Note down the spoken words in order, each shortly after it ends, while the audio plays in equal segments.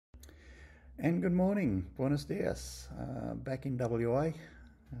And good morning, buenos dias, back in WA.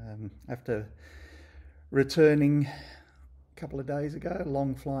 After returning a couple of days ago,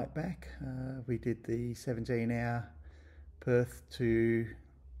 long flight back, we did the 17-hour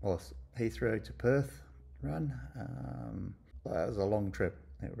Heathrow to Perth run. That was a long trip,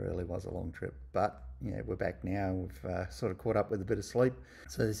 it really was a long trip, but yeah, we're back now. We've sort of caught up with a bit of sleep.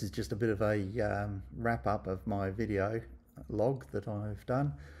 So this is just a bit of a wrap up of my video log that I've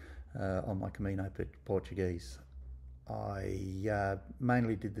done on my Camiño Portugués. I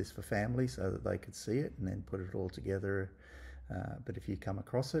mainly did this for family so that they could see it and then put it all together. But if you come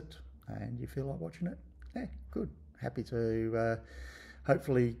across it and you feel like watching it, yeah, good. Happy to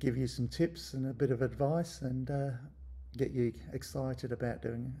hopefully give you some tips and a bit of advice and get you excited about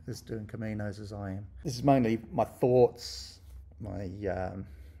doing Caminos as I am. This is mainly my thoughts, my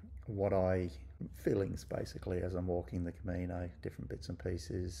feelings basically as I'm walking the Camiño, different bits and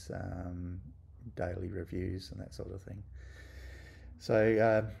pieces, daily reviews and that sort of thing.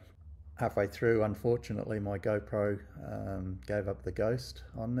 So halfway through, unfortunately, my GoPro gave up the ghost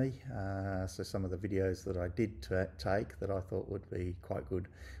on me. So some of the videos that I did take that I thought would be quite good,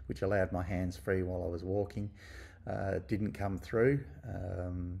 which allowed my hands free while I was walking, didn't come through.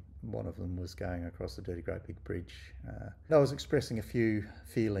 One of them was going across the Dirty Great Big Bridge. I was expressing a few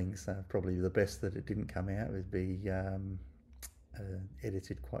feelings. Probably the best that it didn't come out would be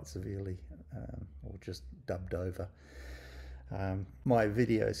edited quite severely or just dubbed over. My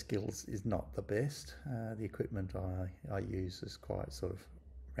video skills is not the best. The equipment I use is quite sort of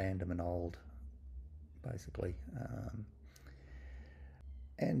random and old, basically.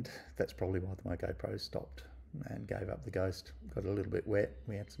 And that's probably why my GoPro stopped and gave up the ghost. Got a little bit wet.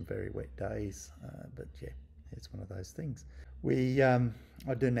 We had some very wet days, but yeah, it's one of those things.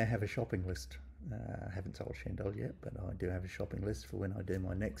 I do now have a shopping list. I haven't told Chandel yet, but I do have a shopping list for when I do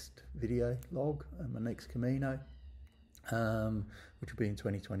my next video log and my next Camiño, which will be in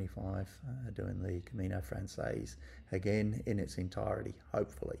 2025, doing the Camiño Francés again in its entirety,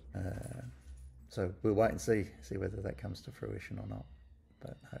 hopefully. So we'll wait and see whether that comes to fruition or not,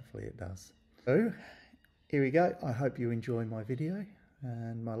 but hopefully it does. So here we go. I hope you enjoy my video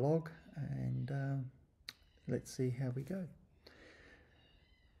and my log, and let's see how we go.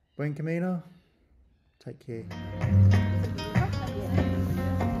 Buen Camino. Take care.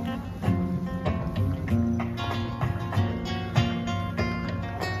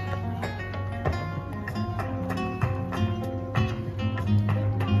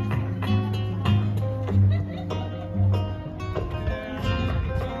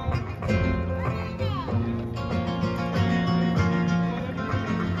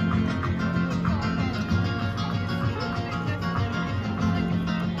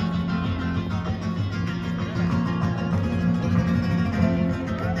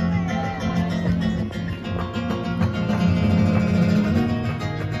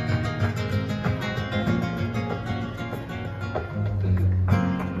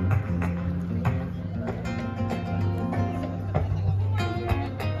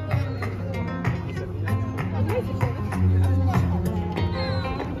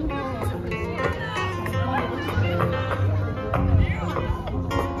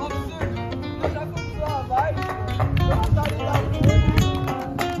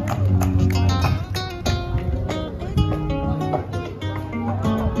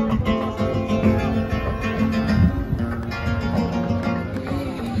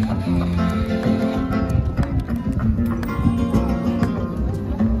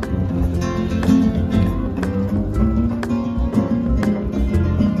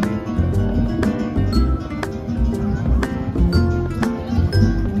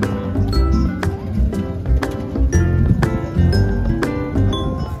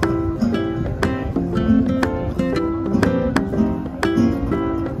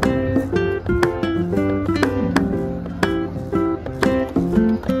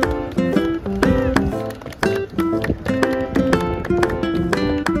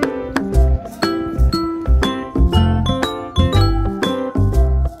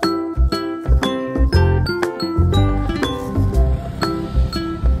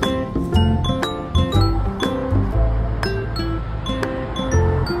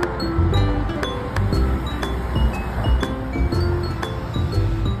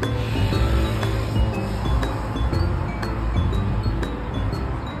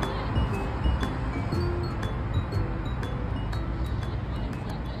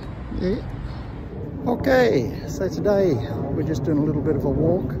 Okay, so today we're just doing a little bit of a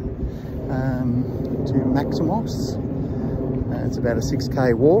walk to Maximos. It's about a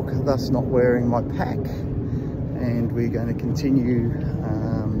 6k walk, thus not wearing my pack, and we're going to continue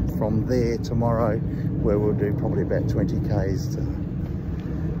from there tomorrow, where we'll do probably about 20 k's.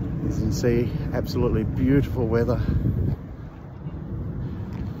 As you can see, absolutely beautiful weather.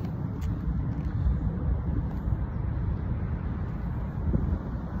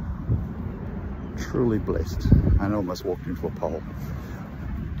 Truly blessed, and almost walked into a pole.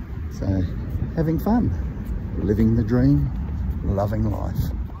 So, having fun, living the dream, loving life.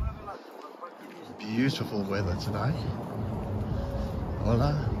 Beautiful weather today.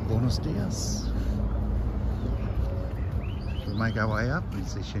 Hola, buenos dias. We make our way up, we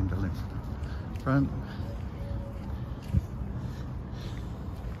see Shendel in front.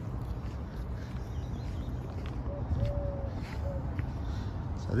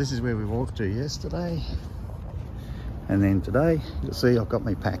 So this is where we walked to yesterday. And then today, you'll see I've got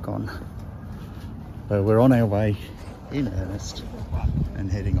my pack on. So we're on our way in earnest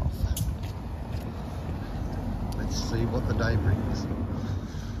and heading off. Let's see what the day brings.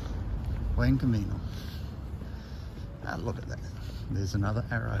 Buen Camino. Ah, look at that. There's another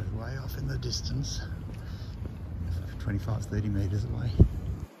arrow way off in the distance. 25-30 metres away.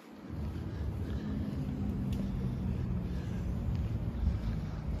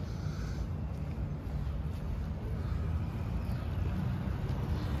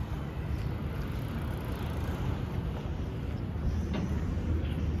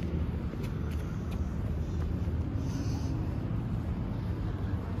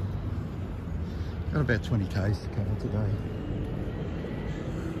 Got about 20 k's to cover today.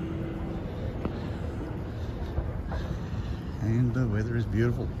 And the weather is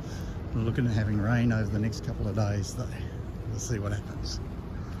beautiful. We're looking at having rain over the next couple of days though. We'll see what happens.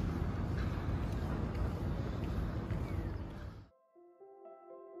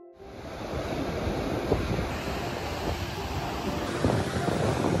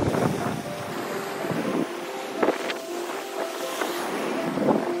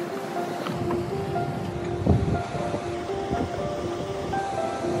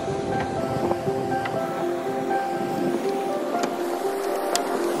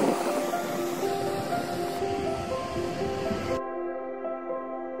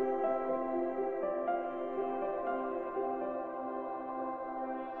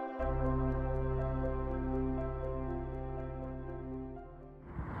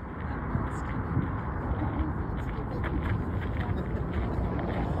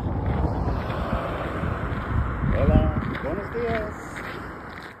 Hola, buenos días.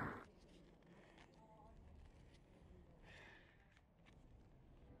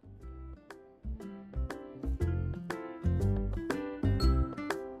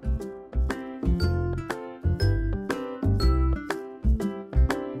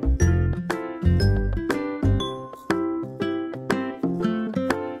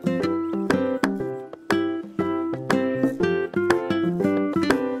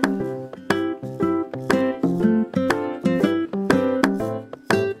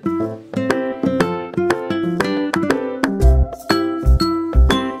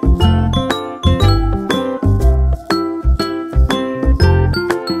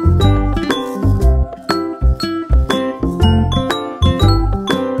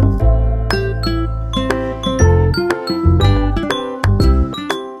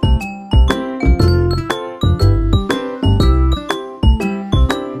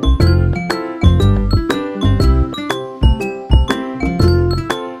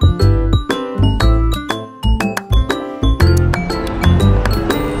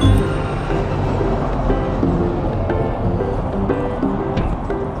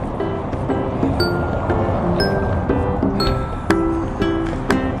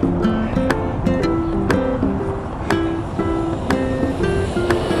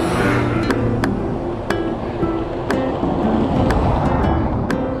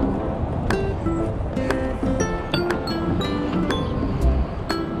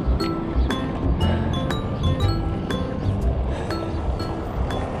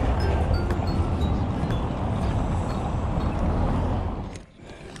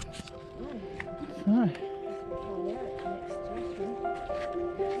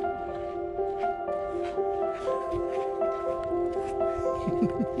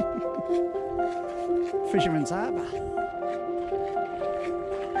 Fisherman's Harbour.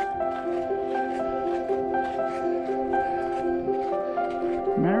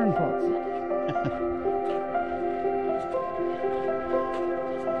 Marron pots.